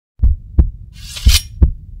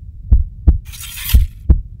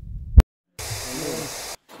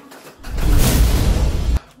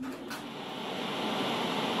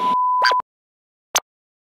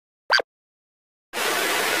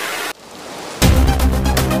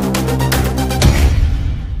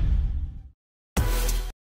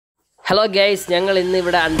Hello guys, ഞങ്ങൾ ഇന്ന്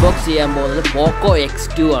ഇവിടെ അൺബോക്സ് ചെയ്യാൻ പോകുന്നത് Poco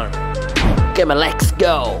X2 ആണ്. Okay, let's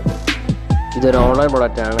go. ഇതൊരു ഓൺലൈൻ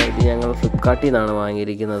പ്രോഡക്റ്റ് ആണ്. ഇത് ഞങ്ങൾ ഫ്ലിപ്കാർട്ടിൽ നിന്നാണ്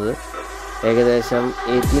വാങ്ങിയിരിക്കുന്നത്. ഏകദേശം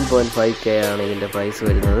 18.5K ആണ് ഇതിൻ്റെ പ്രൈസ്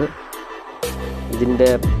വരുന്നത്. ഇതിൻ്റെ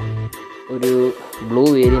ഒരു ബ്ലൂ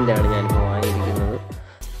വേരിയൻ്റ് ആണ് ഞാനിപ്പോൾ വാങ്ങിയിരിക്കുന്നത്.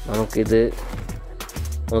 നമുക്കിത്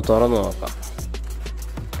ഒന്ന് തുറന്ന് നോക്കാം.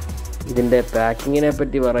 ഇതിൻ്റെ പാക്കിങ്ങിനെ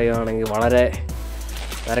പറ്റി പറയുകയാണെങ്കിൽ വളരെ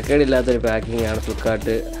തരക്കേടില്ലാത്തൊരു പാക്കിംഗ് ആണ്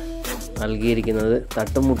ഫ്ലിപ്കാർട്ട് നൽകിയിരിക്കുന്നത്.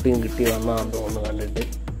 തട്ടും മുട്ടിയും കിട്ടി വന്നതാണെന്ന് തോന്നുന്നു കണ്ടിട്ട്.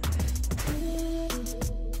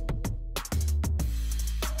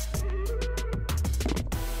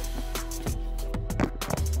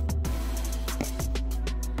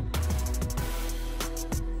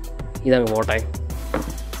 ഇതങ്ങോട്ട്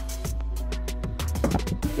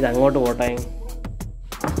പോട്ടെ.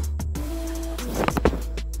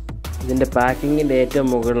 ഇതിൻ്റെ പാക്കിങ്ങിൻ്റെ ഏറ്റവും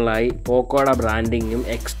മുകളിലായി പോക്കോയുടെ ബ്രാൻഡിങ്ങും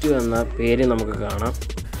X2 എന്ന പേര് നമുക്ക് കാണാം.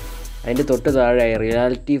 അതിൻ്റെ തൊട്ട് താഴെയായി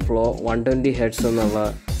റിയാലിറ്റി ഫ്ലോ 120 Hz എന്നുള്ള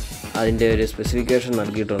അതിൻ്റെ ഒരു സ്പെസിഫിക്കേഷൻ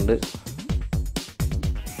നൽകിയിട്ടുണ്ട്.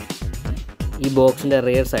 ഈ ബോക്സിൻ്റെ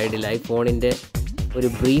റിയർ സൈഡിലായി ഫോണിൻ്റെ ഒരു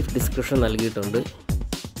ബ്രീഫ് ഡിസ്ക്രിപ്ഷൻ നൽകിയിട്ടുണ്ട്.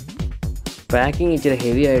 പാക്കിംഗ് ഇച്ചിരി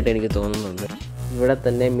ഹെവി ആയിട്ട് എനിക്ക് തോന്നുന്നുണ്ട്. ഇവിടെ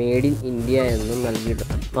തന്നെ മെയ്ഡ് ഇൻ ഇന്ത്യ എന്നും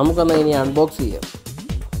നൽകിയിട്ടുണ്ട്. നമുക്കൊന്ന് ഇനി അൺബോക്സ് ചെയ്യാം.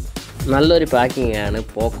 നല്ലൊരു പാക്കിംഗ് ആണ്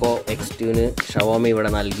പോക്കോ X2ന് ഷവോമി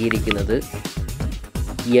ഇവിടെ നൽകിയിരിക്കുന്നത്.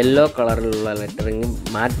 യെല്ലോ കളറിലുള്ള ലെറ്ററിങ്ങും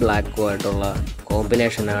മാറ്റ് ബ്ലാക്കും ആയിട്ടുള്ള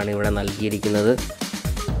കോമ്പിനേഷനാണ് ഇവിടെ നൽകിയിരിക്കുന്നത്.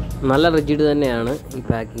 നല്ല റിജിഡ് തന്നെയാണ് ഈ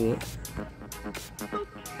പാക്കിങ്.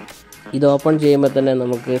 ഇത് ഓപ്പൺ ചെയ്യുമ്പോൾ തന്നെ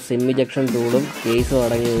നമുക്ക് സിം ഇജക്ഷൻ ടൂളും കേസും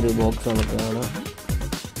അടങ്ങിയ ഒരു ബോക്സ് നമുക്ക് കാണാം.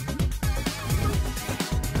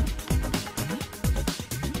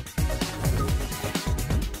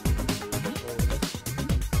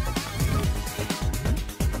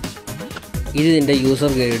 ഇതിൻ്റെ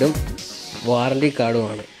യൂസർ ഗൈഡും വാറണ്ടി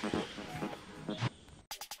കാർഡുമാണ്.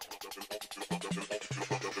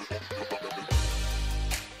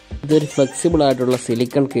 ഇതൊരു ഫ്ലെക്സിബിൾ ആയിട്ടുള്ള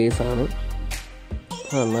സിലിക്കൺ കേസാണ്.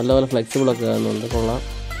 നല്ലപോലെ ഫ്ലെക്സിബിളൊക്കെ ആകുന്നുണ്ട്, കൊള്ളാം.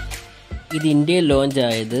 ഇത് ഇന്ത്യയിൽ ലോഞ്ച്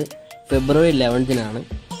ആയത് February 11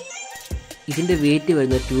 ഇതിൻ്റെ വെയിറ്റ്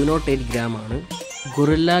വരുന്നത് 208 gram ആണ്.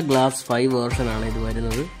 ഗൊറില്ല ഗ്ലാസ് 5 വേർഷനാണ് ഇത്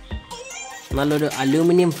വരുന്നത്. നല്ലൊരു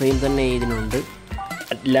അലൂമിനിയം ഫ്രെയിം തന്നെ ഇതിനുണ്ട്.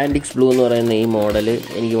 അറ്റ്ലാന്റിക്സ് ബ്ലൂ എന്ന് പറയുന്ന ഈ മോഡൽ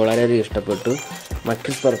എനിക്ക് വളരെയധികം ഇഷ്ടപ്പെട്ടു.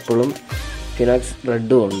 മക്രിസ് പർപ്പിളും ഫിനോക്സ്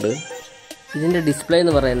റെഡും ഉണ്ട്. ഇതിൻ്റെ ഡിസ്പ്ലേ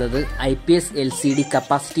എന്ന് പറയുന്നത് IPS LCD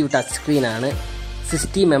capacitive touch സ്ക്രീനാണ്.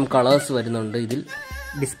 60 mm colours വരുന്നുണ്ട് ഇതിൽ.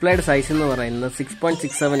 ഡിസ്പ്ലേയുടെ സൈസ് എന്ന് പറയുന്നത്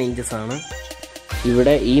 6.67 inches ആണ്.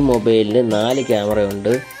 ഇവിടെ ഈ മൊബൈലിന് 4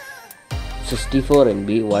 ക്യാമറയുണ്ട്. 64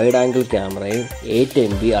 MB വൈഡ് ആംഗിൾ ക്യാമറയും 8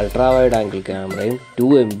 MB അൾട്രാ വൈഡ് ആംഗിൾ ക്യാമറയും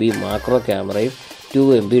 2 MB മാക്രോ ക്യാമറയും 2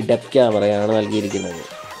 MB ഡെപ്ത് ക്യാമറയാണ് നൽകിയിരിക്കുന്നത്.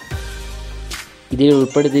 ഇതിൽ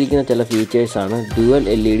ഉൾപ്പെടുത്തിയിരിക്കുന്ന ചില ഫീച്ചേഴ്സാണ് ഡ്യുവൽ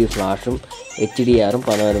LED ഫ്ലാഷും HDR-ഉം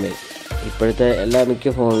പനോരമയും. ഇപ്പോഴത്തെ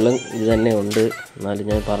മിക്ക ഫോണിലും ഇത് തന്നെ ഉണ്ട്, എന്നാലും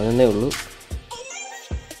ഞാൻ പറഞ്ഞതേ ഉള്ളൂ.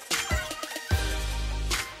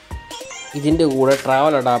 ഇതിൻ്റെ കൂടെ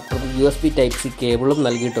ട്രാവൽ അഡാപ്റ്ററും USB Type-C കേബിളും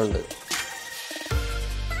നൽകിയിട്ടുണ്ട്.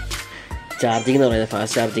 ചാർജിങ് എന്ന് പറയുന്നത്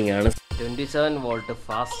ഫാസ്റ്റ് ചാർജിങ് ആണ്. 27 വോൾട്ട്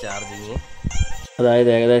ഫാസ്റ്റ് ചാർജിങ്,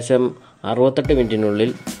 അതായത് ഏകദേശം 68 മിനിറ്റിനുള്ളിൽ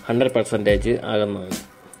 100% ആകുന്നതാണ്.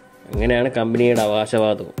 അങ്ങനെയാണ് കമ്പനിയുടെ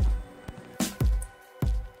അവകാശവാദവും.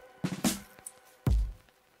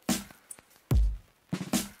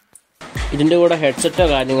 ഇതിൻ്റെ കൂടെ ഹെഡ്സെറ്റോ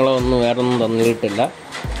കാര്യങ്ങളോ ഒന്നും വേറൊന്നും തന്നിട്ടില്ല,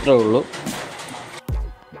 ഇത്രേ ഉള്ളൂ.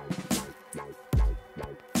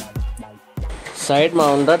 സൈഡ്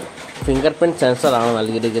മൗണ്ടഡ് ഫിംഗർ പ്രിൻറ്റ് സെൻസറാണ്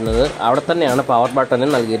നൽകിയിരിക്കുന്നത്. അവിടെ തന്നെയാണ് പവർ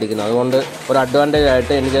ബട്ടണും നൽകിയിരിക്കുന്നത്. അതുകൊണ്ട് ഒരു അഡ്വാൻറ്റേജ്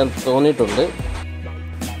ആയിട്ട് എനിക്ക് തോന്നിയിട്ടുണ്ട്.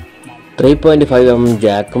 3.5 mm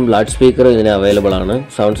ജാക്കും ലൗഡ് സ്പീക്കറും ഇതിന് അവൈലബിൾ ആണ്.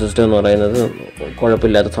 സൗണ്ട് സിസ്റ്റം എന്ന് പറയുന്നത്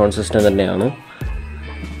കുഴപ്പമില്ലാത്ത സൗണ്ട് സിസ്റ്റം തന്നെയാണ്.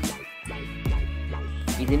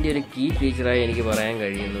 ഇതിൻ്റെ ഒരു കീ ഫീച്ചറായി എനിക്ക് പറയാൻ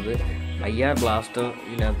കഴിയുന്നത് IR ബ്ലാസ്റ്റർ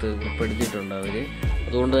ഇതിനകത്ത് ഉൾപ്പെടുത്തിയിട്ടുണ്ട് അവർ.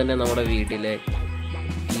 അതുകൊണ്ട് തന്നെ നമ്മുടെ വീട്ടിലെ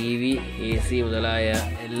TV, AC മുതലായ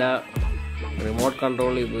എല്ലാ റിമോട്ട്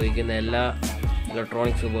കൺട്രോളിൽ ഉപയോഗിക്കുന്ന എല്ലാ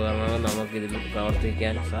ഇലക്ട്രോണിക്സ് ഉപകരണങ്ങളും നമുക്കിതിൽ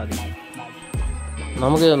പ്രവർത്തിക്കാൻ സാധിക്കും.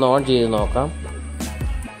 നമുക്കിതൊന്ന് ഓൺ ചെയ്ത് നോക്കാം.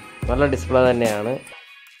 നല്ല ഡിസ്പ്ലേ തന്നെയാണ്.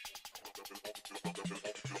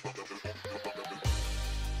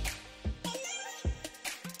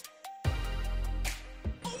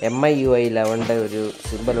 MIUI 11 ഒരു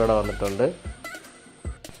സിമ്പൽ ഇവിടെ വന്നിട്ടുണ്ട്.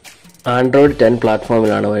 Android 10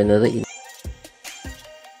 പ്ലാറ്റ്ഫോമിലാണ് വരുന്നത്.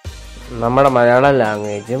 നമ്മുടെ മലയാളം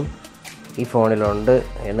ലാംഗ്വേജും ഈ ഫോണിലുണ്ട്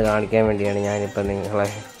എന്ന് കാണിക്കാൻ വേണ്ടിയാണ് ഞാനിപ്പോൾ നിങ്ങളെ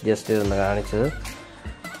ജസ്റ്റ് ഇതൊന്ന് കാണിച്ചത്.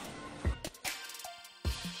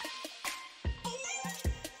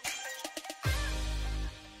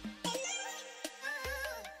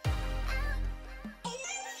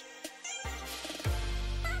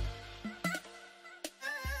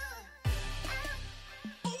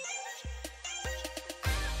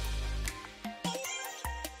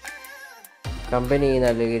 കമ്പനി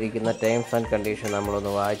നൽകിയിരിക്കുന്ന ടേംസ് ആൻഡ് കണ്ടീഷൻ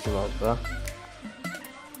നമ്മളൊന്ന് വായിച്ചു നോക്കുക.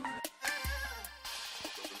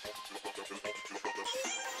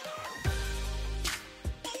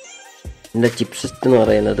 ഇതിൻ്റെ ചിപ്സെറ്റ് എന്ന്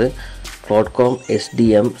പറയുന്നത് Qualcomm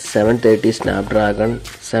SDM 730 Snapdragon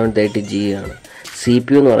 730G ആണ്.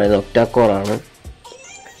 CPU എന്ന് പറയുന്നത് ഒക്ടാ-കോർ ആണ്.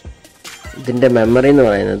 ഇതിൻ്റെ മെമ്മറി എന്ന്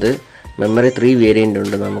പറയുന്നത് മെമ്മറി 3 വേരിയൻ്റ്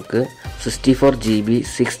ഉണ്ട്. നമുക്ക് 64GB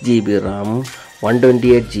 6GB റാമും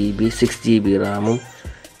 128GB 6GB റാമും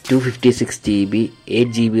 256GB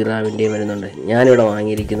 8GB റാമിൻ്റെയും വരുന്നുണ്ട്. ഞാനിവിടെ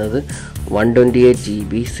വാങ്ങിയിരിക്കുന്നത്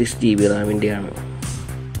 128GB 6GB റാമിൻ്റെയാണ്.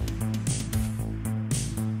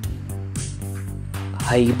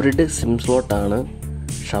 Hybrid SIM സ്ലോട്ടാണ്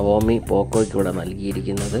Xiaomi പോക്കോയ്ക്ക് ഇവിടെ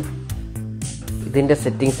നൽകിയിരിക്കുന്നത്. ഇതിൻ്റെ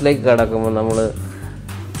സെറ്റിങ്സിലേക്ക് കടക്കുമ്പോൾ നമ്മൾ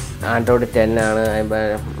ആൻഡ്രോയിഡ് 10 ആണ്.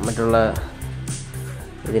 മറ്റുള്ള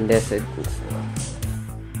ഇതിൻ്റെ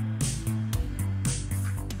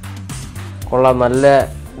കൊള്ളാം, നല്ല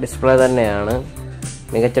ഡിസ്പ്ലേ തന്നെയാണ്,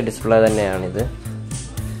 മികച്ച ഡിസ്പ്ലേ തന്നെയാണിത്.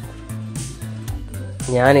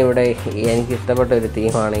 ഞാനിവിടെ എനിക്ക് ഇഷ്ടപ്പെട്ട ഒരു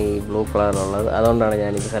തീമാണ് ഈ ബ്ലൂ കളറിലുള്ളത്, അതുകൊണ്ടാണ്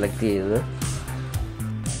ഞാനിത് സെലക്ട് ചെയ്തത്.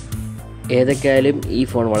 ഏതൊക്കെയായാലും ഈ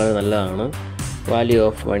ഫോൺ വളരെ നല്ലതാണ്, വാല്യൂ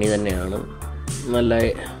ഓഫ് മണി തന്നെയാണ്.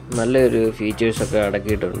 നല്ലൊരു ഫീച്ചേഴ്സൊക്കെ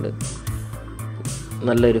അടക്കിയിട്ടുണ്ട്.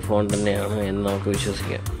 നല്ലൊരു ഫോൺ തന്നെയാണ് എന്ന് നമുക്ക്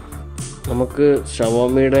വിശ്വസിക്കാം. നമുക്ക്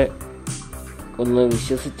ഷവോമിയുടെ ഒന്ന്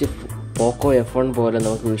വിശ്വസിച്ച് പോക്കോ F1 പോലെ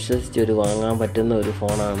നമുക്ക് വിശ്വസിച്ചൊരു വാങ്ങാൻ പറ്റുന്ന ഒരു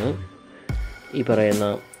ഫോണാണ് ഈ പറയുന്ന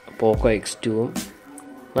പോക്കോ X2.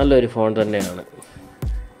 നല്ലൊരു ഫോൺ തന്നെയാണ്.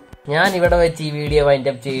 ഞാൻ ഇവിടെ വെച്ച് ഈ വീഡിയോ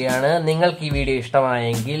വൈൻഡപ്പ് ചെയ്യുകയാണ്. നിങ്ങൾക്ക് ഈ വീഡിയോ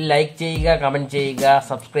ഇഷ്ടമായെങ്കിൽ ലൈക്ക് ചെയ്യുക, കമൻറ്റ് ചെയ്യുക,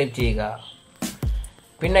 സബ്സ്ക്രൈബ് ചെയ്യുക.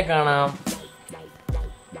 പിന്നെ കാണാം.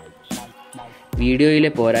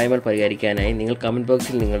 വീഡിയോയിലെ പോരായ്മകൾ പരിഹരിക്കാനായി നിങ്ങൾ കമൻറ്റ്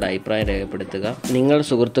ബോക്സിൽ നിങ്ങളുടെ അഭിപ്രായം രേഖപ്പെടുത്തുക. നിങ്ങളുടെ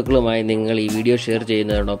സുഹൃത്തുക്കളുമായി നിങ്ങൾ ഈ വീഡിയോ ഷെയർ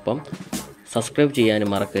ചെയ്യുന്നതോടൊപ്പം സബ്സ്ക്രൈബ്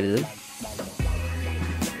ചെയ്യാനും മറക്കരുത്.